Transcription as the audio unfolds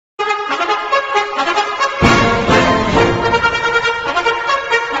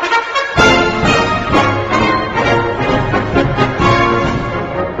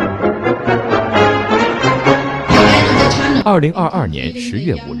2022年10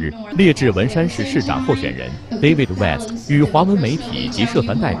月5日，烈治文山市市长候选人David West 与华文媒体及社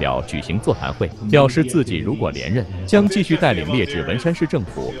团代表举行座谈会，表示自己如果连任，将继续带领烈治文山市政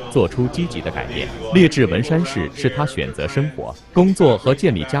府做出积极的改变。烈治文山市是他选择生活、工作和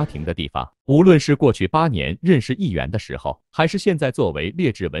建立家庭的地方。无论是过去8年任职议员的时候，还是现在作为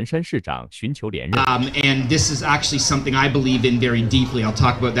烈治文山市长寻求连任。And this is actually something I believe in very deeply. I'll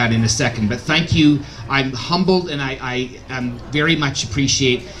talk about that in a second. But thank you. I'm humbled and I very much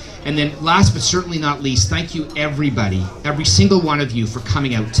appreciate. And then last but certainly not least, thank you everybody, every single one of you for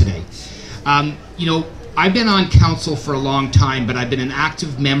coming out today. I've been on council for a long time, but I've been an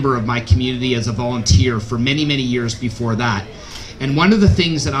active member of my community as a volunteer for many, many years before that. And one of the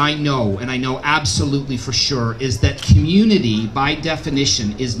things that I know, and I know absolutely for sure, is that community, by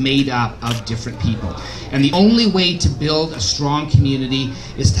definition, is made up of different people. And the only way to build a strong community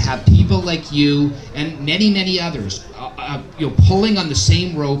is to have people like you and many, many others pulling on the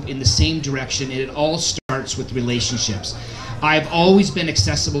same rope in the same direction, and it all starts with relationships. I've always been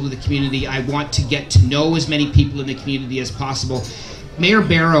accessible to the community. I want to get to know as many people in the community as possible. Mayor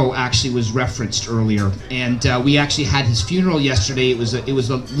Barrow actually was referenced earlier, and we actually had his funeral yesterday. It was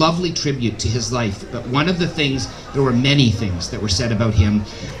a lovely tribute to his life. But one of the things, there were many things that were said about him,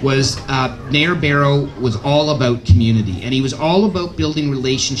 was Mayor Barrow was all about community, and he was all about building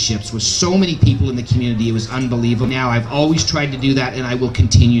relationships with so many people in the community. It was unbelievable. Now, I've always tried to do that, and I will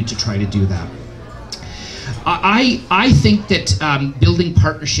continue to try to do that. I think that building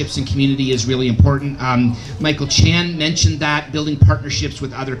partnerships in community is really important. Michael Chan mentioned that, building partnerships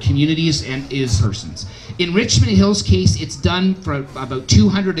with other communities and persons. In Richmond Hill's case, it's done for about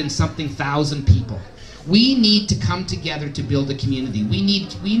 200 and something thousand people. We need to come together to build a community. We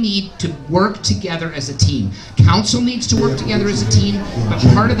need to work together as a team. Council needs to work together as a team, but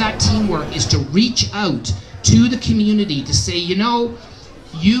part of that teamwork is to reach out to the community to say,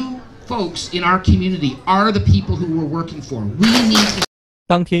 you folks in our community are the people who we're working for. We need to.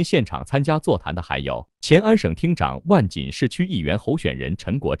 当天现场参加座谈的还有前安省厅长万锦市区议员候选人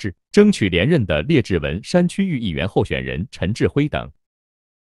陈国志，争取连任的烈治文山区域议员候选人陈志辉等。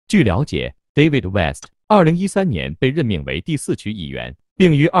据了解 ，David West 2013年被任命为第4区议员，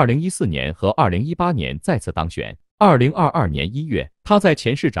并于2014年和2018年再次当选。2022年1月，他在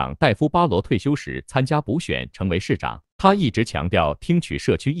前市长戴夫巴罗退休时参加补选，成为市长。他一直强调听取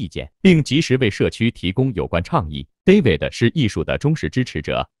社区意见，并及时为社区提供有关倡议。David 是艺术的忠实支持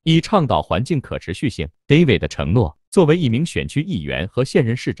者，以倡导环境可持续性。David 承诺，作为一名选区议员和现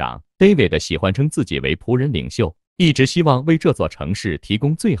任市长 ，David 喜欢称自己为仆人领袖，一直希望为这座城市提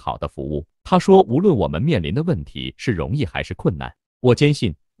供最好的服务。他说，无论我们面临的问题是容易还是困难，我坚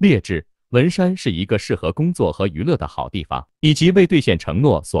信烈治文山是一个适合工作和娱乐的好地方，以及为兑现承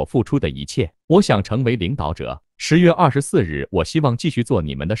诺所付出的一切。我想成为领导者。10月24日，我希望继续做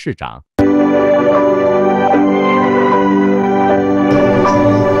你们的市长。